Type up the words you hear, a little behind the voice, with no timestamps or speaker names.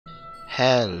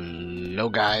Hello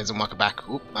guys and welcome back.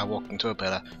 Oop, I walked into a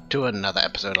pillar. To another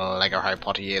episode of LEGO Harry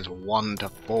Potter Years 1 to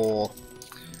 4.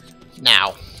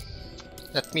 Now,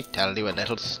 let me tell you a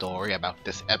little story about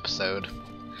this episode.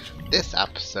 This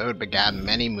episode began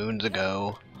many moons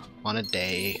ago on a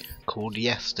day called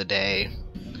Yesterday.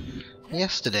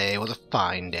 Yesterday was a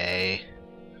fine day.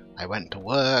 I went to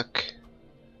work,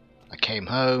 I came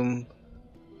home,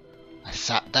 I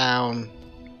sat down,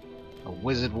 a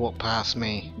wizard walked past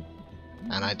me,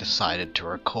 and I decided to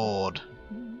record.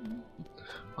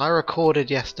 I recorded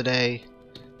yesterday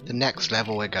the next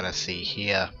level we're gonna see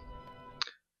here.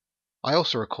 I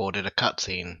also recorded a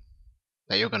cutscene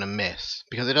that you're gonna miss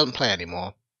because it doesn't play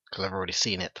anymore because I've already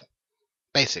seen it.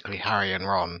 Basically Harry and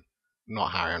Ron,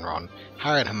 not Harry and Ron,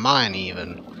 Harry and Hermione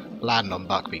even land on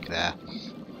Buckbeak there.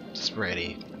 Just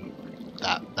really,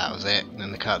 that was it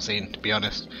in the cutscene, to be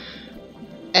honest.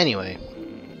 Anyway,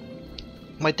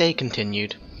 my day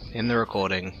continued in the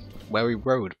recording where we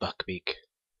rode Buckbeak.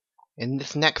 In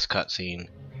this next cutscene,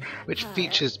 which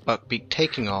features Buckbeak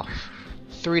taking off,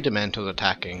 3 Dementors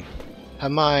attacking,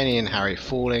 Hermione and Harry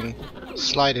falling,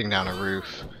 sliding down a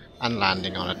roof, and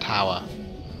landing on a tower.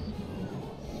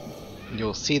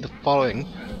 You'll see the following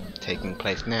taking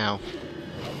place now.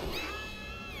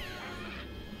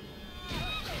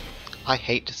 I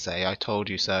hate to say I told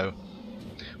you so.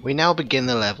 We now begin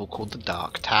the level called the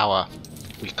Dark Tower.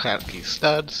 We collect these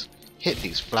studs, hit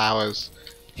these flowers,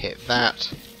 hit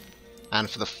that, and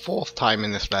for the 4th time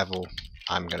in this level,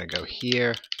 I'm going to go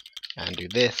here, and do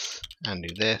this, and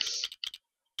do this,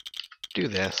 do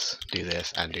this, do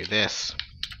this, and do this.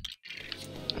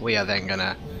 We are then going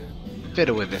to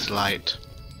fiddle with this light,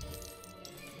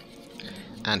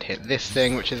 and hit this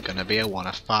thing, which is going to be a 1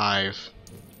 of 5.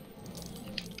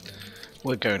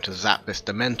 We're going to zap this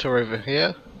Dementor over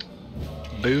here.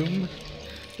 Boom.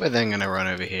 We're then going to run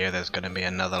over here. There's going to be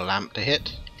another lamp to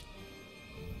hit.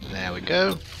 There we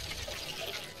go.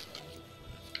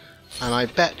 And I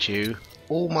bet you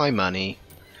all my money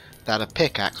that a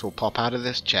pickaxe will pop out of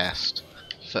this chest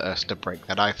for us to break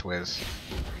that ice with.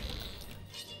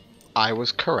 I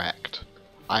was correct.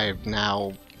 I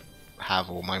now have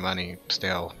all my money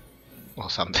still. Or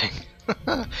something.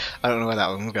 I don't know where that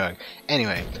one was going.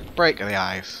 Anyway, break the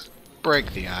ice.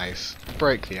 Break the ice.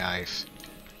 Break the ice.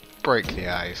 Break the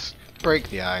ice, break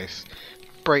the ice,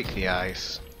 break the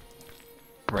ice,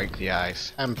 break the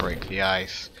ice, and break the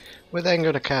ice. We're then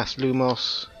going to cast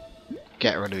Lumos,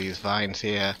 get rid of these vines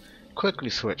here,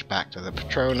 quickly switch back to the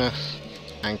Patronus,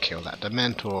 and kill that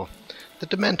Dementor. The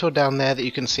Dementor down there that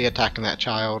you can see attacking that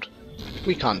child,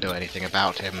 we can't do anything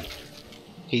about him.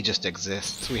 He just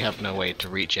exists, we have no way to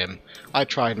reach him. I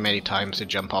tried many times to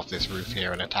jump off this roof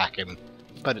here and attack him,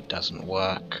 but it doesn't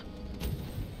work.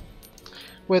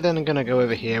 We're then going to go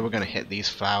over here, we're going to hit these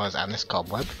flowers and this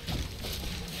cobweb.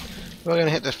 We're going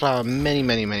to hit this flower many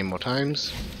more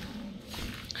times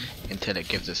until it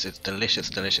gives us its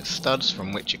delicious studs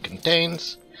from which it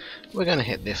contains. We're going to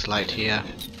hit this light here,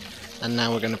 and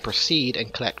now we're going to proceed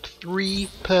and collect 3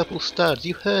 purple studs.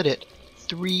 You heard it,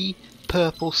 3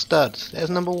 purple studs. There's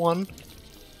number 1.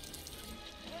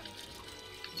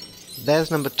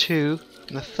 There's number 2,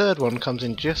 and the 3rd one comes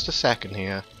in just a second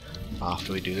here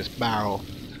after we do this barrel.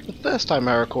 The first time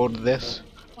I recorded this,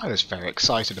 I was very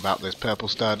excited about those purple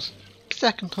studs.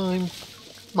 Second time,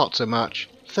 not so much.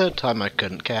 3rd time I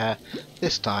couldn't care.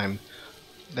 This time,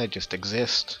 they just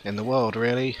exist in the world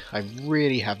really. I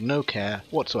really have no care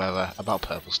whatsoever about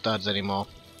purple studs anymore.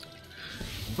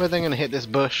 We're then going to hit this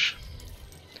bush,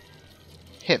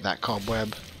 hit that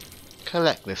cobweb,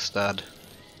 collect this stud,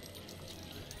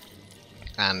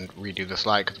 and redo the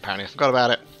slide because apparently I forgot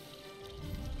about it.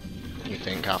 You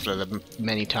think after the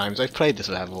many times I've played this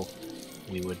level,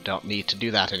 we would not need to do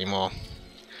that anymore.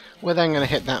 We're then going to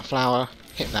hit that flower,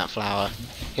 hit that flower,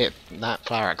 hit that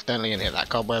flower accidentally and hit that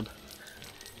cobweb.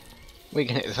 We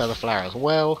can hit this other flower as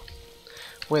well.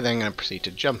 We're then going to proceed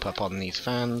to jump up on these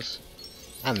fans,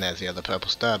 and there's the other purple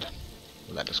stud.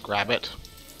 Let us grab it,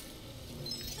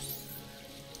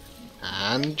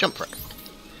 and jump for it.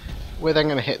 We're then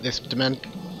going to hit this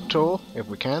Dementor, if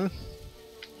we can.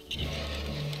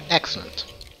 Excellent.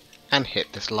 And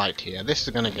hit this light here. This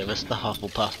is going to give us the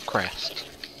Hufflepuff crest.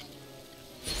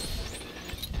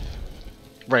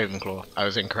 Ravenclaw. I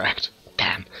was incorrect.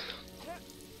 Damn.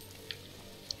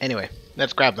 Anyway,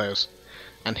 let's grab those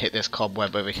and hit this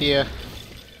cobweb over here.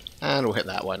 And we'll hit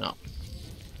that, why not?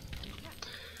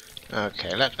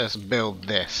 Okay, let us build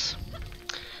this.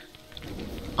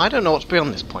 I don't know what's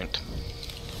beyond this point.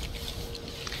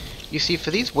 You see,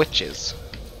 for these witches,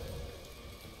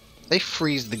 they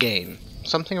freeze the game.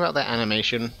 Something about their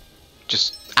animation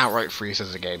just outright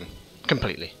freezes the game.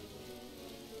 Completely.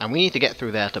 And we need to get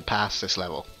through there to pass this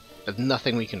level. There's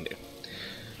nothing we can do.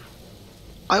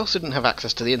 I also didn't have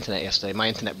access to the internet yesterday. My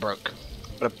internet broke.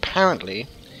 But apparently,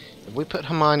 if we put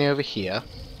Hermione over here,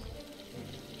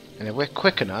 and if we're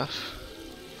quick enough...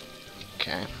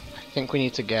 Okay, I think we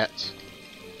need to get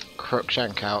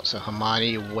Crookshank out so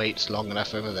Hermione waits long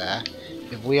enough over there.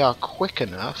 If we are quick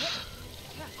enough,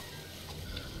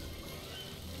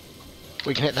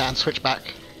 we can hit that and switch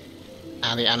back,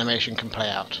 and the animation can play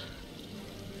out.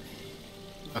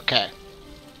 Okay,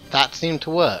 that seemed to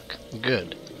work.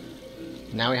 Good.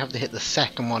 Now we have to hit the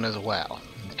second one as well.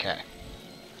 Okay.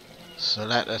 So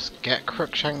let us get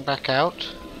Crookshank back out.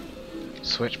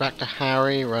 Switch back to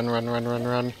Harry. Run, run, run, run,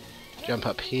 run. Jump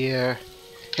up here.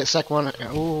 Hit the second one.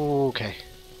 Ooh, okay.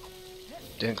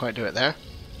 Didn't quite do it there.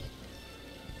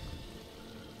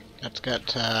 Let's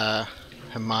get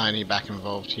Hermione back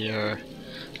involved here.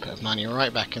 Put Hermione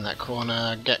right back in that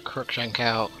corner. Get Crookshank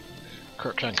out.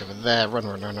 Crookshank over there. Run,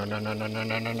 run, run, run, run, run, run, run,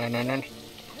 run, run, run, run.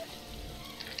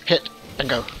 Hit and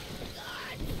go.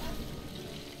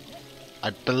 I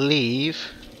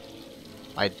believe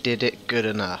I did it good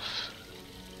enough.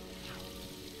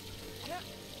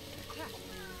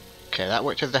 Okay, that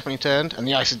witch has definitely turned, and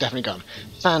the ice is definitely gone.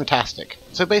 Fantastic.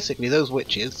 So basically, those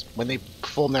witches, when they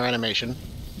perform their animation,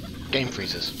 game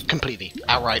freezes. Completely.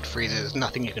 Outright freezes.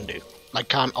 Nothing you can do. Like,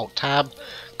 can't Alt-Tab,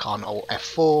 can't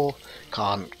Alt-F4,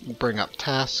 can't bring up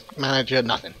Task Manager,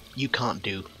 nothing. You can't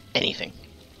do anything.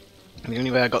 And the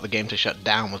only way I got the game to shut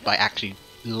down was by actually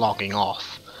logging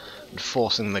off and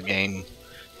forcing the game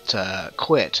to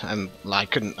quit. And I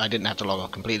didn't have to log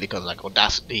off completely because like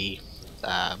Audacity,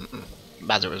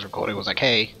 as it was recording, was like,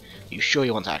 hey, you sure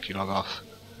you want to actually log off?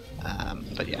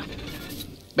 But yeah,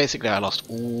 basically I lost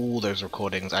all those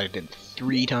recordings. I did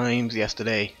 3 times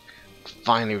yesterday.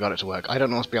 Finally we got it to work. I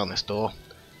don't know what's beyond this door.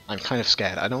 I'm kind of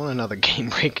scared. I don't want another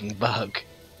game-breaking bug.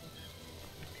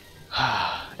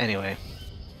 Anyway.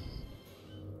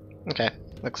 Okay,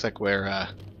 looks like we're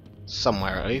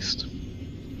somewhere at least.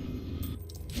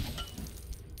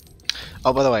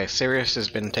 Oh, by the way, Sirius has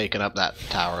been taken up that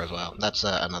tower as well. That's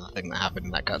another thing that happened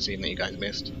in that cutscene that you guys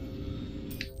missed.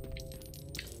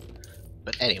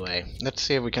 But anyway, let's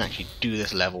see if we can actually do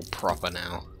this level proper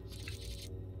now.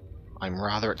 I'm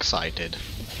rather excited.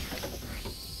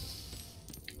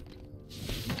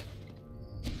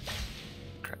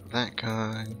 Grab that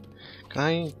guy. Can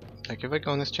I, like, if I go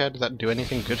on this chair, does that do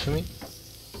anything good for me?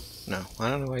 No,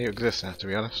 I don't know why you exist now, to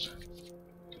be honest.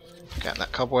 Get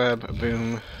that cobweb,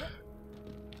 boom.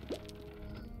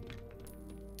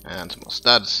 And some more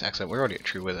studs. Excellent, we're already a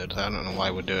true wizard, so I don't know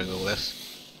why we're doing all this.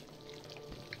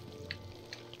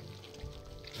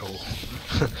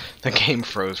 Oh, the game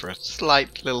froze for a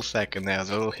slight little second there. There was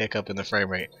a little hiccup in the frame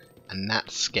rate, and that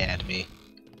scared me.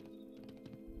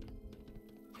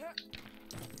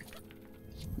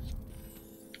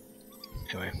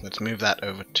 Anyway, let's move that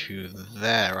over to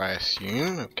there, I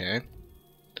assume. Okay.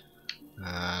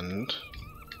 And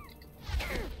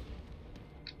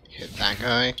hit that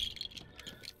guy.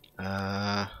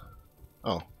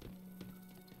 Oh.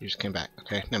 You just came back.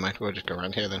 Okay, never mind. We'll just go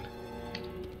around here then.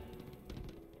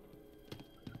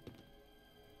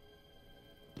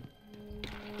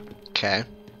 Okay.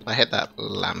 I hit that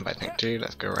lamp, I think, too.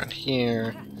 Let's go around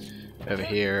here. Over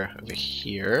here. Over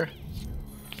here.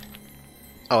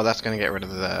 Oh, that's gonna get rid of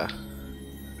the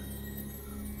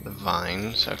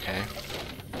vines. Okay.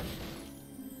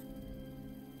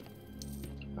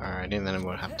 Alrighty, and then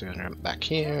we'll have to go back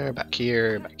here, back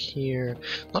here, back here.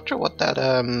 Not sure what that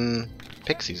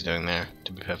pixie's doing there,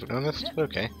 to be perfectly honest.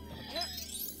 Okay.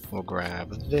 We'll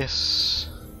grab this,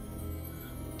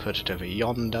 put it over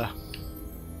yonder,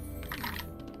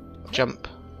 jump,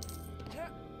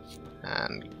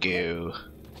 and go.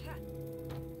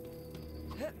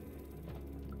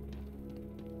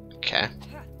 Okay.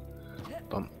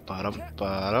 Bump, bottom,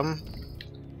 bottom.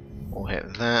 We'll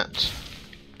hit that.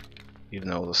 Even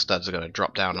though all the studs are going to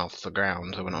drop down off the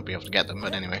ground, so we'll not be able to get them,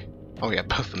 but anyway. Oh yeah,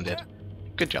 both of them did.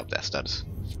 Good job there, studs.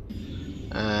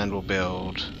 And we'll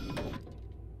build...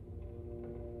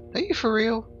 Are you for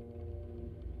real?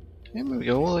 Maybe we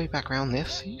go all the way back around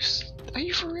this? Are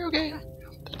you for real, game?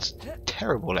 That's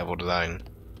terrible level design.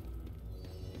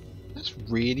 That's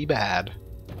really bad.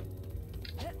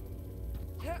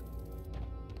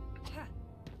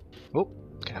 Oh,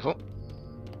 careful.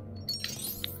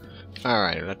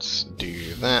 Alright, let's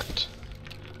do that.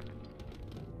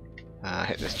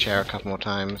 Hit this chair a couple more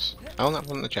times. Oh, that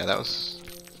wasn't the chair, that was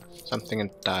something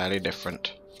entirely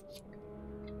different.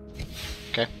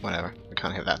 Okay, whatever. We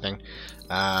can't hit that thing.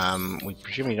 We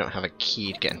presumably don't have a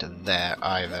key to get into there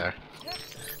either.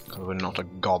 Because we're not a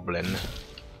goblin.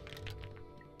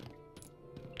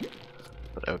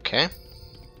 Okay.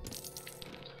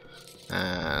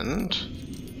 And...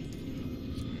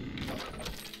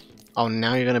 oh,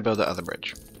 now you're gonna build the other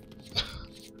bridge.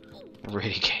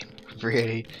 Really, game?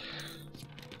 Really?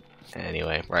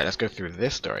 Anyway, right, let's go through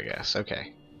this door, I guess.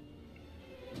 Okay.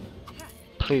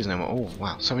 Please no more. Oh,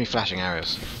 wow, so many flashing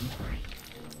arrows.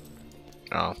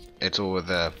 Oh, it's all with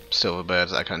the silver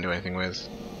birds that I can't do anything with.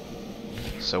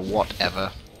 So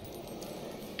whatever.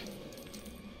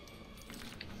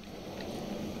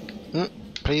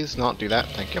 Please not do that,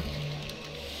 thank you.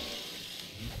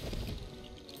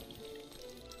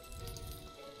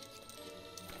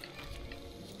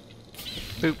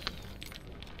 Boop.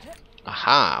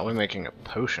 Aha, we're making a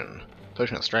potion.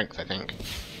 Potion of strength, I think.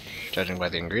 Judging by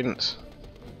the ingredients.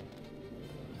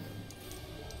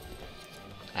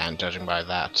 And judging by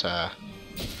that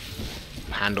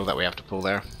handle that we have to pull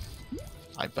there.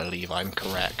 I believe I'm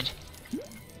correct.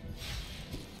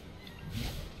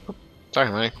 Oop, sorry,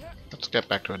 Money. Let's get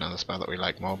back to another spell that we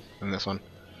like more than this one.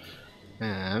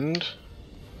 And...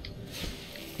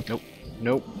 nope,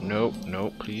 nope, nope,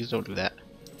 nope, please don't do that.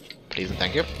 Please and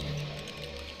thank you.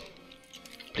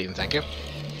 Please and thank you.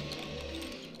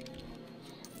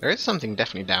 There is something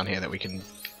definitely down here that we can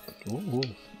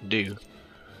do.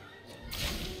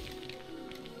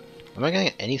 Am I going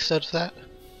to get any studs for that?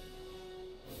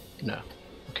 No.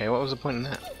 Okay, what was the point in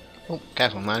that? Oh,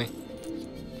 careful, Manny.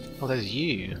 Oh, there's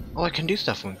you. Oh, I can do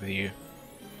stuff with you.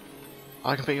 Oh,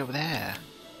 I can put you over there.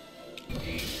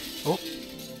 Oh.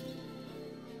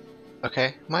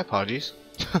 Okay, my apologies.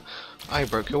 I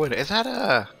broke your window. Is that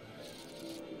a...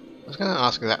 I was going to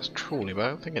ask if that's truly, but I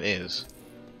don't think it is.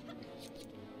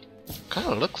 Kind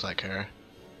of looks like her.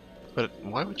 But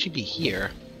why would she be here?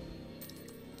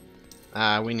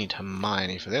 We need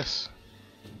Hermione for this.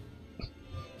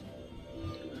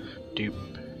 Doop.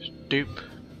 Doop.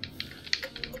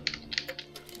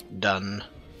 Done.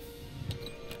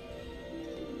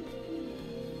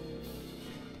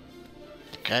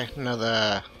 Okay,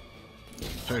 another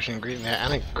potion ingredient there,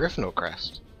 and a Gryffindor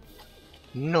crest.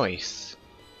 Nice.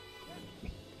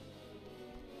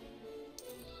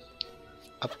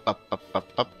 Up, up, up, up,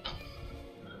 up.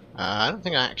 I don't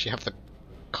think I actually have the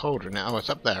cauldron now. Oh, it's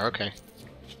up there, okay.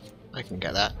 I can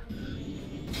get that.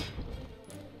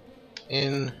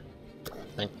 In.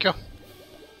 Thank you.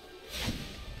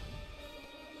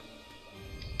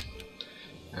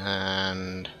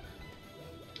 And...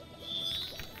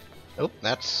 oh,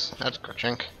 that's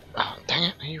Crookshank. Oh, dang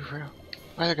it, are you real?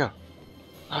 Where'd it go?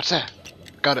 Oh, it's there.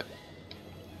 Got it.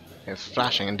 It's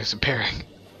flashing and disappearing.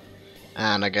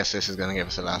 And I guess this is going to give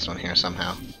us the last one here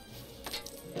somehow.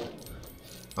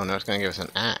 Oh no, it's going to give us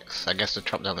an axe. I guess to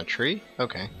chop down the tree?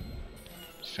 Okay.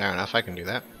 Fair enough, I can do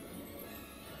that.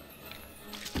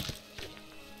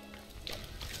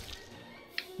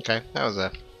 Okay, that was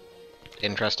a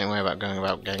interesting way about going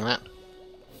about getting that.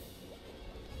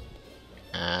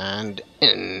 And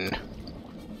in.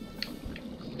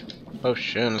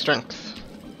 Potion of strength.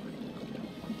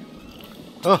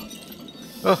 Oh!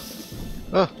 Oh!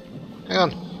 Oh! Hang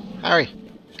on! Harry!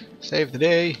 Save the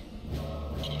day!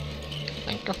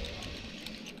 Thank you.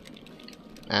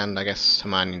 And I guess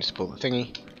Hermione needs to pull the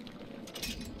thingy.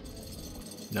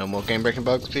 No more game breaking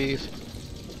bugs, please.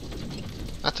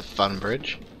 That's a fun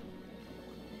bridge.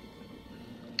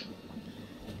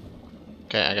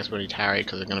 Okay, I guess we need Harry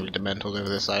because they're going to be Dementors over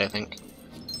this side, I think.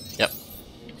 Yep.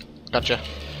 Gotcha.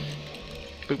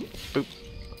 Boop, boop.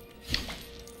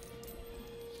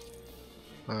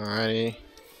 Alrighty. I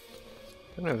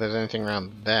don't know if there's anything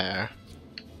around there.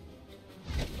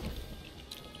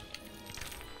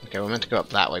 Okay, we're meant to go up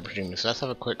that way, presumably, so let's have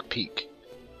a quick peek.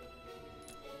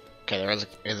 Okay, there is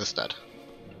a stud.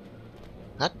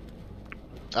 That...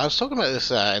 I was talking about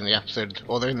this in the episode,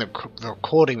 or in the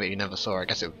recording that you never saw. I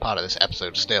guess it was part of this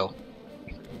episode still.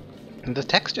 And the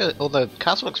texture, or the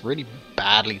castle looks really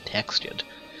badly textured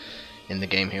in the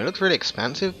game here. It looks really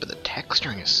expansive, but the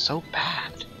texturing is so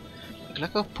bad.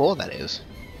 Look how poor that is.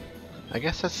 I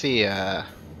guess that's the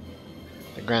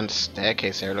grand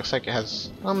staircase there. It looks like it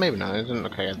has... well, maybe not. It doesn't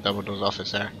look like a Dumbledore's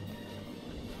office there.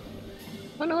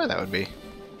 I don't know where that would be.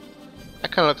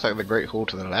 That kind of looks like the Great Hall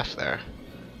to the left there.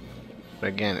 But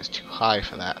again, it's too high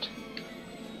for that.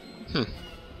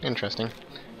 Interesting.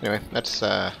 Anyway, let's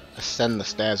ascend the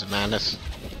stairs of madness.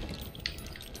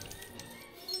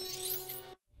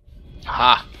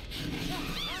 Ha!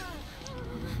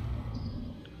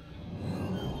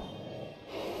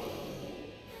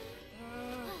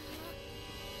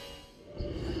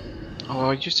 Oh,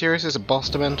 are you serious? It's a boss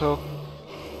Dementor?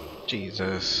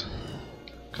 Jesus.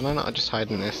 Can I not just hide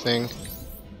in this thing?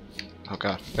 Oh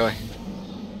god, go away.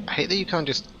 I hate that you can't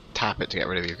just tap it to get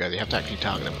rid of these guys. You have to actually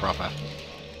target them proper.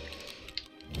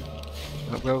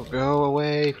 Go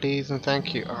away, please and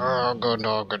thank you. Oh, good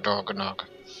dog, good dog, good dog.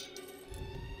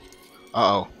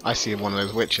 Uh oh, I see one of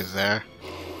those witches there.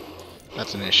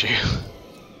 That's an issue.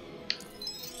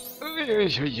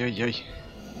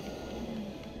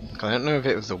 I don't know if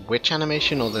it was the witch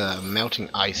animation or the melting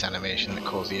ice animation that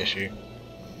caused the issue.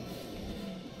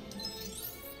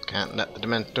 Can't let the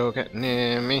Dementor get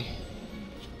near me.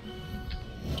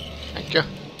 Thank you.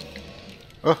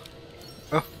 Oh,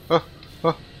 oh, oh,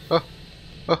 oh, oh,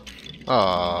 oh.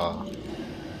 Oh.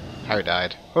 Harry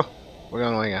died. Oh, we're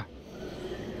going away now.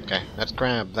 Okay, let's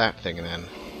grab that thing then.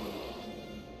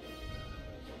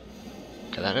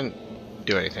 Okay, that didn't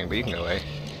do anything, but you can go away.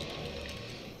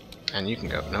 And you can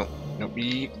go. Nope. Nope.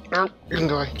 You can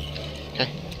go away. Okay.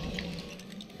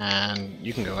 And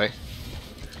you can go away.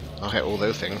 I'll hit all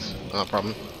those things. Not a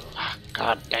problem. Ah,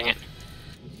 God dang it.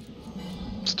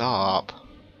 Stop.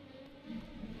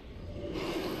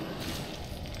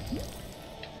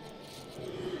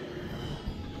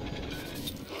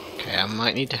 Okay, I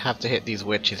might need to have to hit these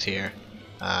witches here.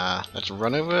 Let's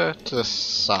run over to the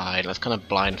side. Let's kind of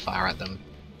blind fire at them.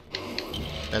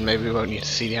 Then maybe we won't need to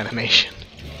see the animation.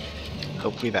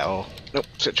 Hopefully that'll... Nope,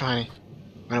 sit tiny.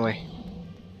 Run away.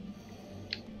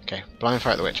 Okay, blind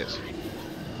fire at the witches.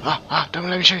 Ah, don't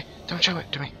let me show you. Don't show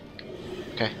it to me.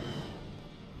 Okay.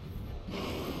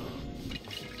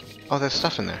 Oh, there's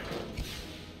stuff in there.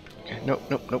 Okay, nope.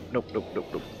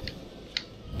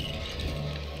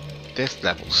 This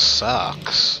level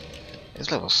sucks.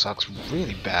 This level sucks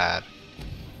really bad.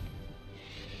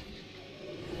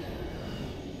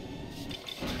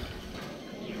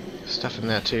 Stuff in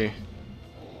there too.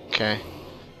 Okay.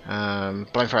 Blind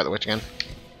fire at the witch again.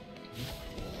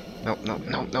 Nope.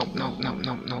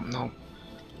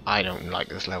 I don't like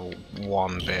this level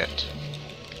one bit.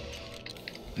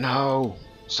 No!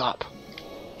 Stop!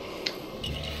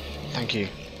 Thank you.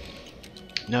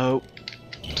 No!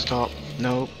 Stop!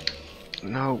 No!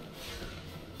 No!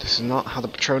 This is not how the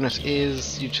Patronus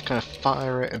is. You just kind of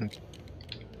fire it and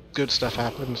good stuff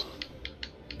happens.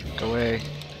 Go away.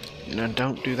 No,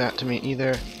 don't do that to me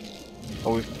either.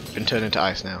 Oh, we've been turned into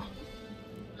ice now.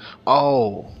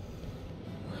 Oh!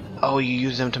 Oh, you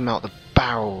use them to melt the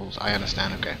barrels. I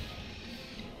understand, okay.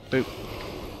 Boop.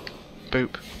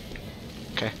 Boop.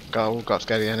 Okay, got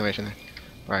scared of the animation there.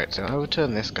 Right, so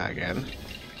overturn this guy again.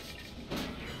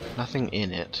 Nothing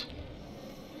in it.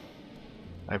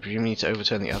 I presume we need to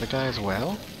overturn the other guy as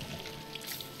well?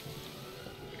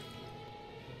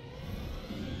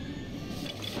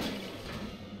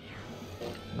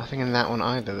 Nothing in that one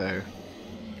either, though.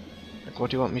 Like, what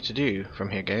do you want me to do from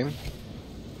here, game?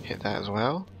 Hit that as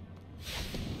well?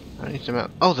 I need to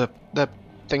melt. Oh, the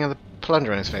thing of the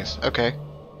plunger in his face. Okay.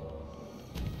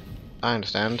 I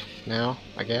understand now,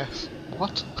 I guess.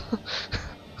 What?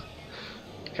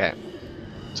 Okay.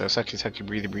 So sucky,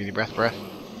 breathy, breath.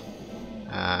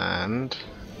 And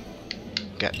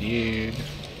get you,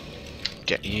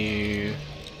 get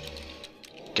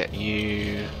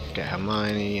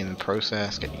Hermione in the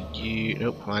process, get you,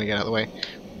 nope, Hermione get out of the way,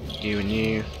 you and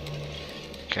you,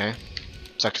 okay,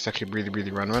 sucky,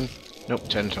 breathy, run, nope,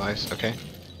 turn to ice, okay.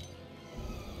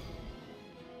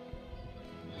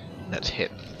 Let's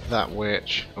hit that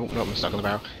witch, oh nope, I'm stuck on the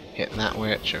barrel, hit that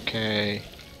witch, okay,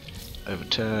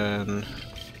 overturn,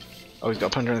 oh he's got a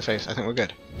plunger in his face, I think we're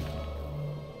good.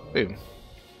 Boom.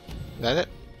 Is that it?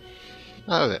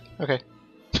 Oh, that was it. Okay.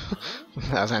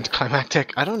 That was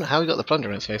anticlimactic. I don't know how he got the plunger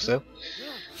in his face though.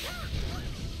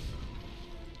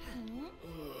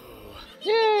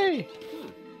 Yay!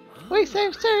 We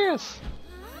saved Sirius!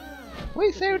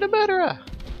 We saved a murderer!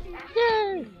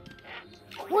 Yay!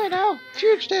 We're now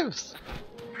fugitives!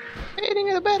 Aiding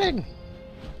and abetting!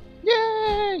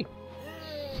 Yay!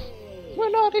 We're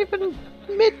not even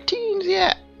mid-teens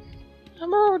yet!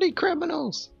 I'm already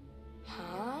criminals!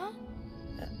 Huh?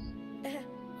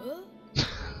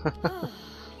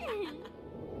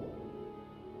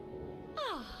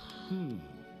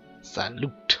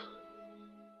 Salute.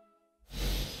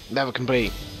 Level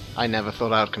complete. I never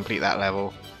thought I would complete that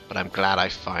level, but I'm glad I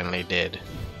finally did.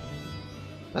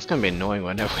 That's gonna be annoying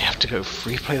whenever we have to go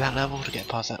free play that level to get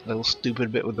past that little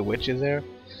stupid bit with the witches there.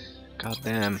 God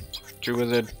damn. True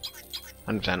Wizard.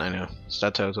 100% I know.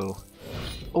 Stud total.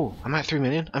 Oh, I'm at 3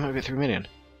 million? I might be at 3 million.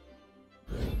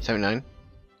 79.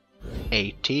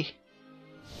 80.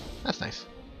 That's nice.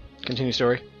 Continue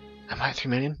story. Am I at 3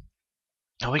 million?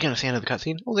 Are we going to see another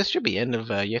cutscene? Oh, this should be end of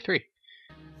year 3.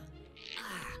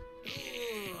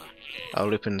 Oh,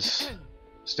 Lupin's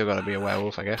still got to be a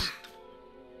werewolf, I guess.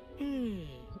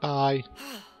 Bye.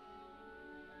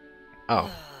 Oh.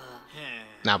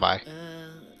 Now bye.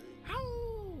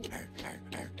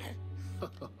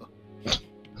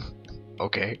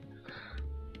 Okay.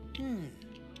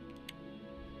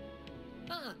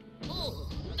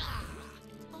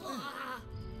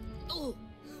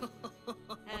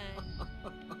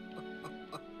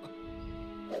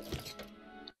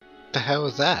 The hell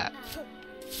is that?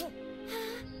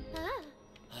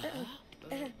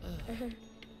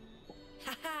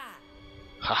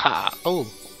 Haha!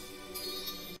 Oh!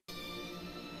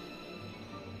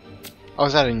 Oh,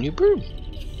 is that a new broom?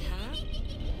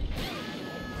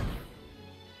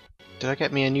 Did I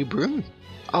get me a new broom?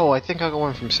 Oh, I think I got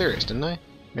one from Sirius, didn't I?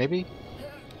 Maybe?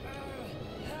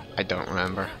 I don't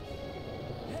remember.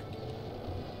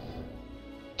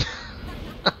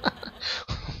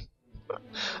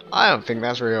 I don't think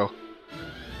that's real.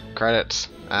 Credits.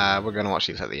 We're gonna watch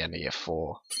these at the end of year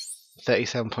 4.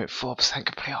 37.4%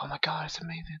 complete. Oh my god, it's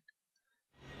amazing.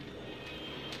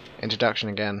 Introduction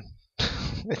again.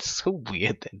 It's so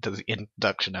weird that it does the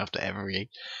introduction after every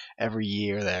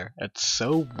year there. It's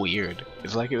so weird.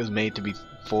 It's like it was made to be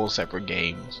 4 separate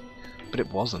games. But it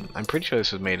wasn't. I'm pretty sure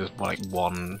this was made as like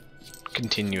one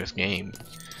continuous game.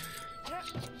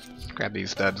 Grab these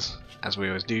studs, as we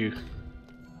always do.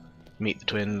 Meet the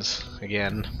twins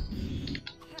again.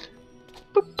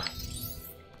 Boop.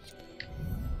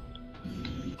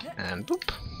 And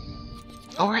boop.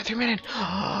 Oh, we're at 3 minutes.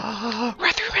 We're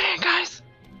at 3 minutes, guys.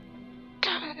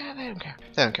 God, they don't care.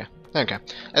 They don't care. They don't care.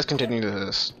 Let's continue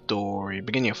the story.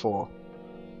 Beginning of 4.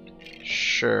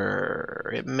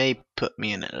 Sure, it may put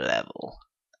me in a level.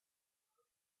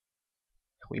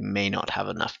 We may not have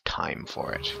enough time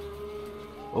for it.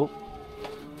 Oh.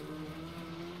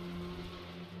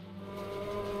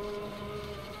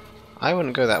 I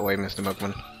wouldn't go that way, Mr.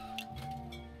 Mugman.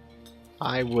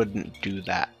 I wouldn't do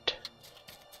that.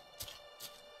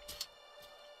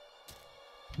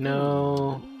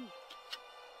 No.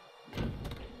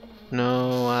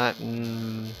 No,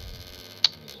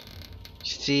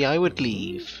 see, I would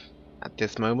leave. At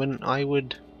this moment, I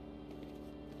would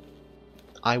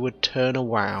turn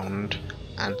around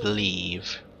and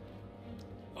leave.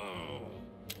 On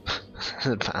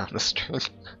the string.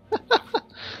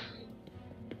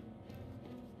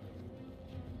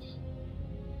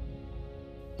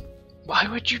 Why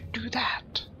would you do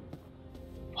that?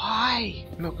 Why,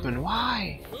 Milkman?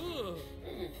 Why?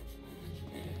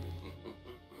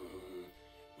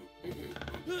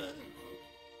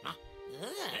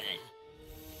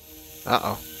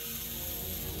 Uh-oh.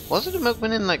 Was it a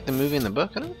milkman in like the movie and the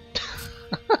book? I don't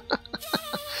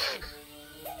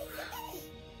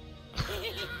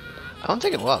I don't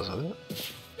think it was it?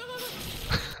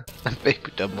 And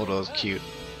baby Dumbledore's cute.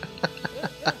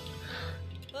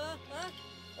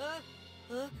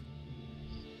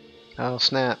 Oh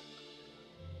snap.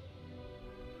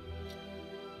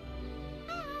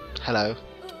 Hello.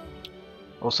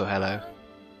 Also hello.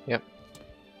 Yep.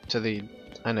 To the...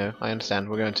 I know, I understand.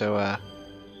 We're going to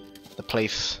the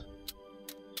place.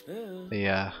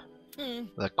 The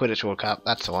Quidditch World Cup,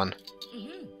 that's the one.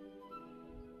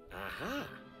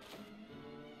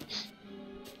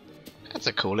 That's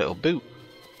a cool little boot.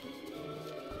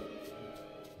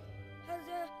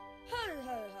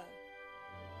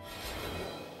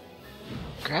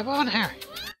 Grab on, Harry.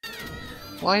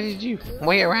 Why did you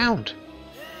wait around?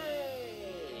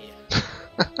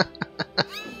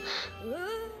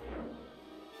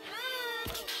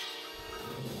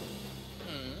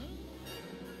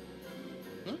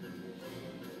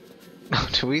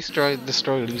 Do we destroy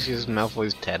Lucius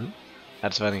Malfoy's tent?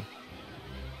 That's funny.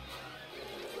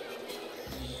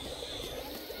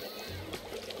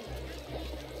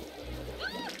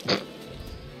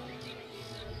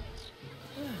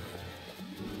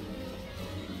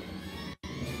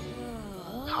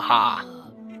 Haha!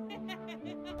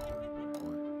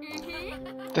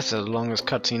 This is the longest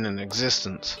cutscene in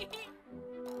existence.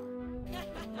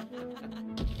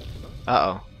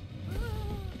 Uh-oh.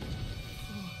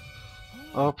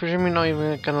 Oh, presumably not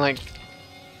even gonna like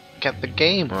get the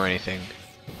game or anything.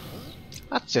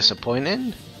 That's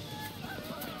disappointing.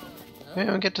 We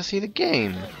don't get to see the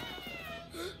game.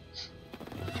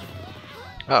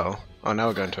 Uh oh. Oh, now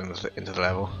we're going into the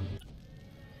level.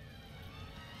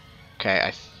 Okay,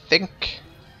 I think...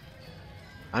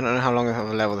 I don't know how long of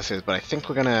a level this is, but I think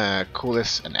we're gonna call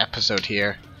this an episode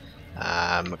here.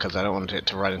 Because I don't want it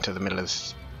to run into the middle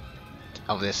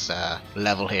of this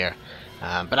level here.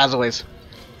 But as always,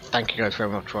 thank you guys very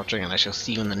much for watching, and I shall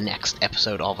see you in the next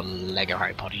episode of LEGO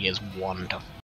Harry Potter Years 1 to